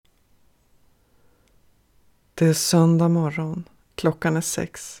Det är söndag morgon. Klockan är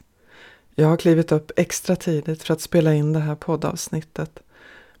 6. Jag har klivit upp extra tidigt för att spela in det här poddavsnittet,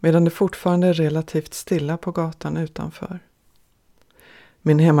 medan det fortfarande är relativt stilla på gatan utanför.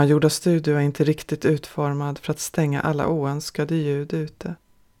 Min hemmagjorda studio är inte riktigt utformad för att stänga alla oönskade ljud ute.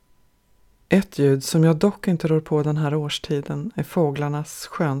 Ett ljud som jag dock inte rår på den här årstiden är fåglarnas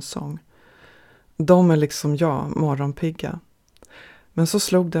skönsång. De är liksom jag, morgonpigga. Men så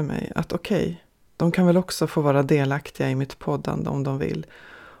slog det mig att okej, de kan väl också få vara delaktiga i mitt poddande om de vill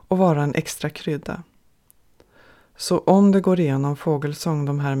och vara en extra krydda. Så om det går igenom fågelsång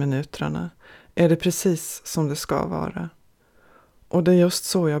de här minuterna är det precis som det ska vara. Och det är just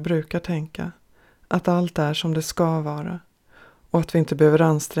så jag brukar tänka, att allt är som det ska vara och att vi inte behöver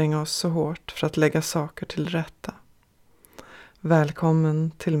anstränga oss så hårt för att lägga saker till rätta.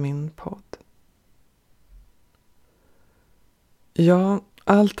 Välkommen till min podd. Ja,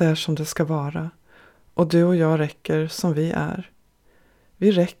 allt är som det ska vara och du och jag räcker som vi är.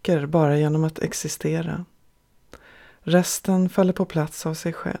 Vi räcker bara genom att existera. Resten faller på plats av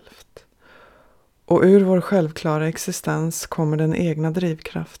sig självt. Och ur vår självklara existens kommer den egna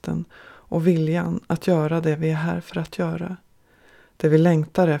drivkraften och viljan att göra det vi är här för att göra. Det vi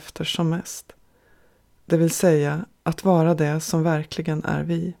längtar efter som mest. Det vill säga att vara det som verkligen är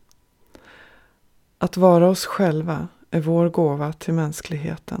vi. Att vara oss själva är vår gåva till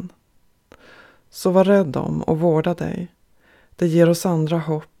mänskligheten. Så var rädd om och vårda dig. Det ger oss andra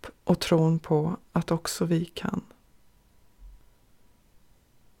hopp och tron på att också vi kan.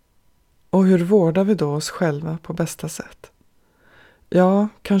 Och hur vårdar vi då oss själva på bästa sätt? Ja,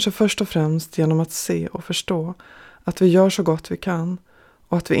 kanske först och främst genom att se och förstå att vi gör så gott vi kan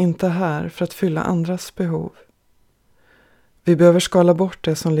och att vi inte är här för att fylla andras behov. Vi behöver skala bort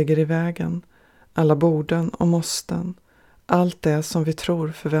det som ligger i vägen, alla borden och måsten, allt det som vi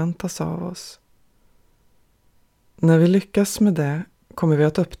tror förväntas av oss. När vi lyckas med det kommer vi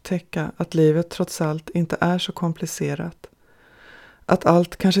att upptäcka att livet trots allt inte är så komplicerat. Att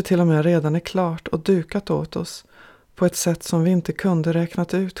allt kanske till och med redan är klart och dukat åt oss på ett sätt som vi inte kunde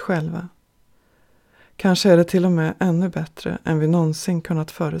räknat ut själva. Kanske är det till och med ännu bättre än vi någonsin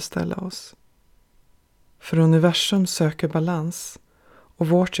kunnat föreställa oss. För universum söker balans och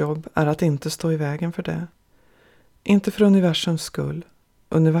vårt jobb är att inte stå i vägen för det. Inte för universums skull.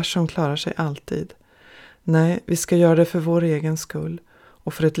 Universum klarar sig alltid. Nej, vi ska göra det för vår egen skull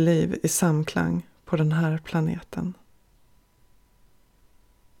och för ett liv i samklang på den här planeten.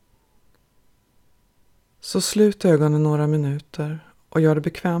 Så slut ögonen några minuter och gör det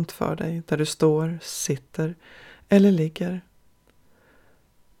bekvämt för dig där du står, sitter eller ligger.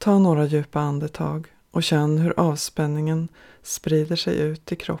 Ta några djupa andetag och känn hur avspänningen sprider sig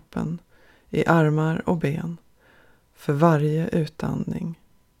ut i kroppen, i armar och ben, för varje utandning.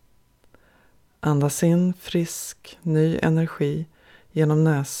 Andas in frisk, ny energi genom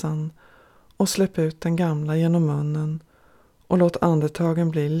näsan och släpp ut den gamla genom munnen och låt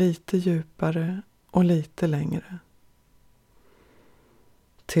andetagen bli lite djupare och lite längre.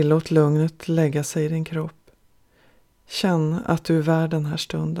 Tillåt lugnet lägga sig i din kropp. Känn att du är värd den här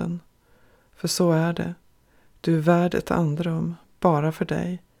stunden. För så är det. Du är värd ett andrum bara för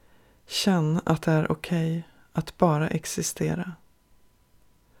dig. Känn att det är okej att bara existera.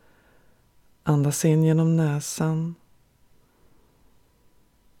 Andas in genom näsan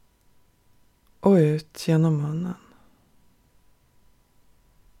och ut genom munnen.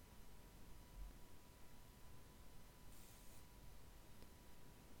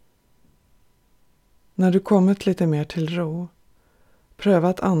 När du kommit lite mer till ro, pröva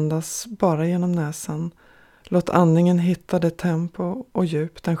att andas bara genom näsan. Låt andningen hitta det tempo och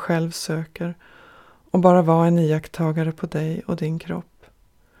djup den själv söker och bara vara en iakttagare på dig och din kropp.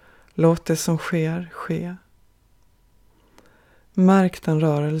 Låt det som sker ske. Märk den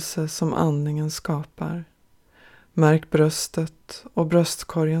rörelse som andningen skapar. Märk bröstet och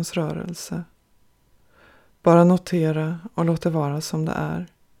bröstkorgens rörelse. Bara notera och låt det vara som det är.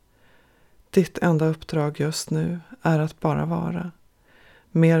 Ditt enda uppdrag just nu är att bara vara.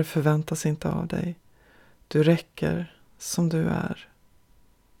 Mer förväntas inte av dig. Du räcker som du är.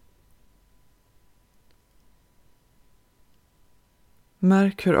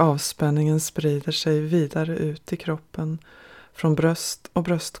 Märk hur avspänningen sprider sig vidare ut i kroppen från bröst och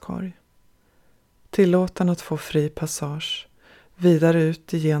bröstkorg. Tillåt den att få fri passage vidare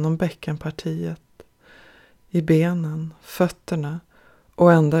ut igenom bäckenpartiet, i benen, fötterna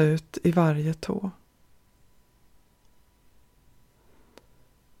och ända ut i varje tå.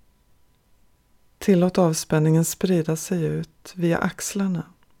 Tillåt avspänningen sprida sig ut via axlarna,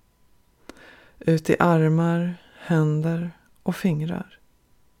 ut i armar, händer och fingrar.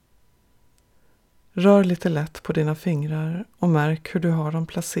 Rör lite lätt på dina fingrar och märk hur du har dem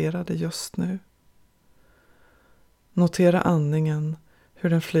placerade just nu. Notera andningen, hur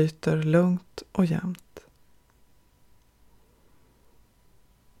den flyter lugnt och jämnt.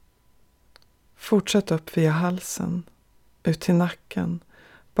 Fortsätt upp via halsen, ut till nacken,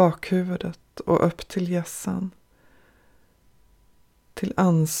 bakhuvudet och upp till hjässan. Till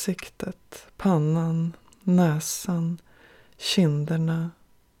ansiktet, pannan, näsan, kinderna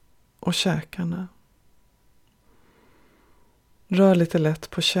och käkarna. Rör lite lätt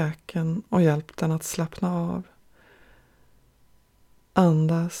på käken och hjälp den att slappna av.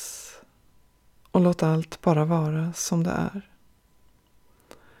 Andas och låt allt bara vara som det är.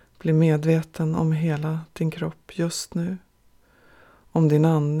 Bli medveten om hela din kropp just nu, om din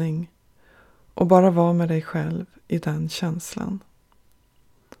andning och bara var med dig själv i den känslan.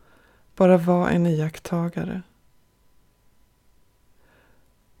 Bara var en iakttagare.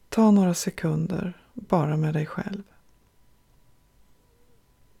 Ta några sekunder bara med dig själv.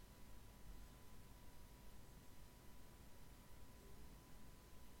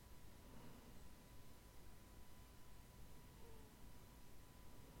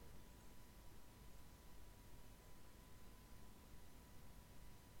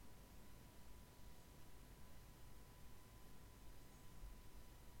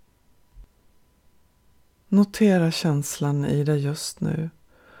 Notera känslan i dig just nu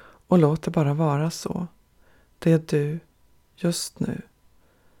och låt det bara vara så. Det är du just nu.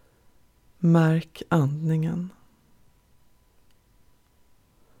 Märk andningen.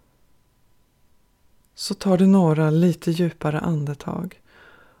 Så tar du några lite djupare andetag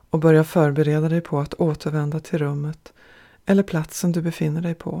och börjar förbereda dig på att återvända till rummet eller platsen du befinner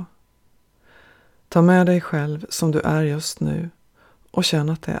dig på. Ta med dig själv som du är just nu och känn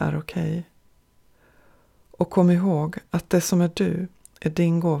att det är okej. Och kom ihåg att det som är du är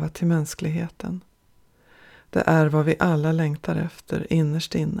din gåva till mänskligheten. Det är vad vi alla längtar efter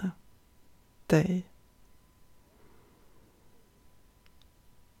innerst inne. Dig.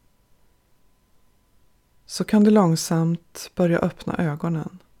 Så kan du långsamt börja öppna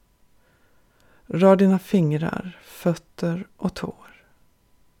ögonen. Rör dina fingrar, fötter och tår.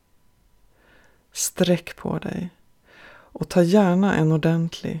 Sträck på dig och ta gärna en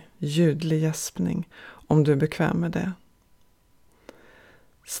ordentlig ljudlig gäspning om du är bekväm med det.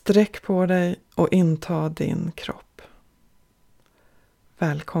 Sträck på dig och inta din kropp.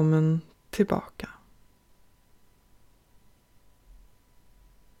 Välkommen tillbaka.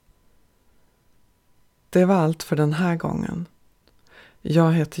 Det var allt för den här gången.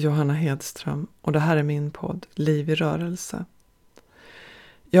 Jag heter Johanna Hedström och det här är min podd Liv i rörelse.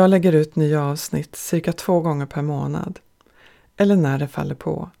 Jag lägger ut nya avsnitt cirka 2 gånger per månad, eller när det faller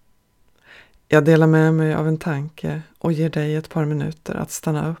på. Jag delar med mig av en tanke och ger dig ett par minuter att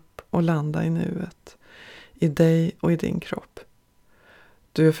stanna upp och landa i nuet, i dig och i din kropp.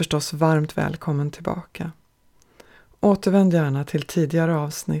 Du är förstås varmt välkommen tillbaka. Återvänd gärna till tidigare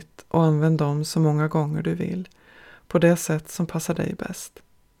avsnitt och använd dem så många gånger du vill, på det sätt som passar dig bäst.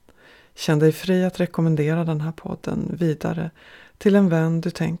 Känn dig fri att rekommendera den här podden vidare till en vän du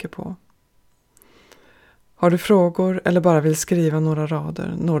tänker på. Har du frågor eller bara vill skriva några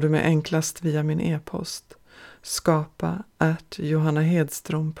rader når du mig enklast via min e-post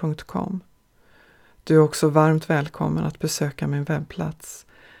skapa@johannahedstrom.com. Du är också varmt välkommen att besöka min webbplats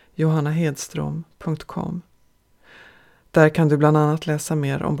johannahedstrom.com. Där kan du bland annat läsa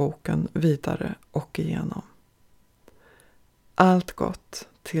mer om boken Vidare och igenom. Allt gott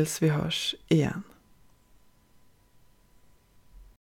tills vi hörs igen.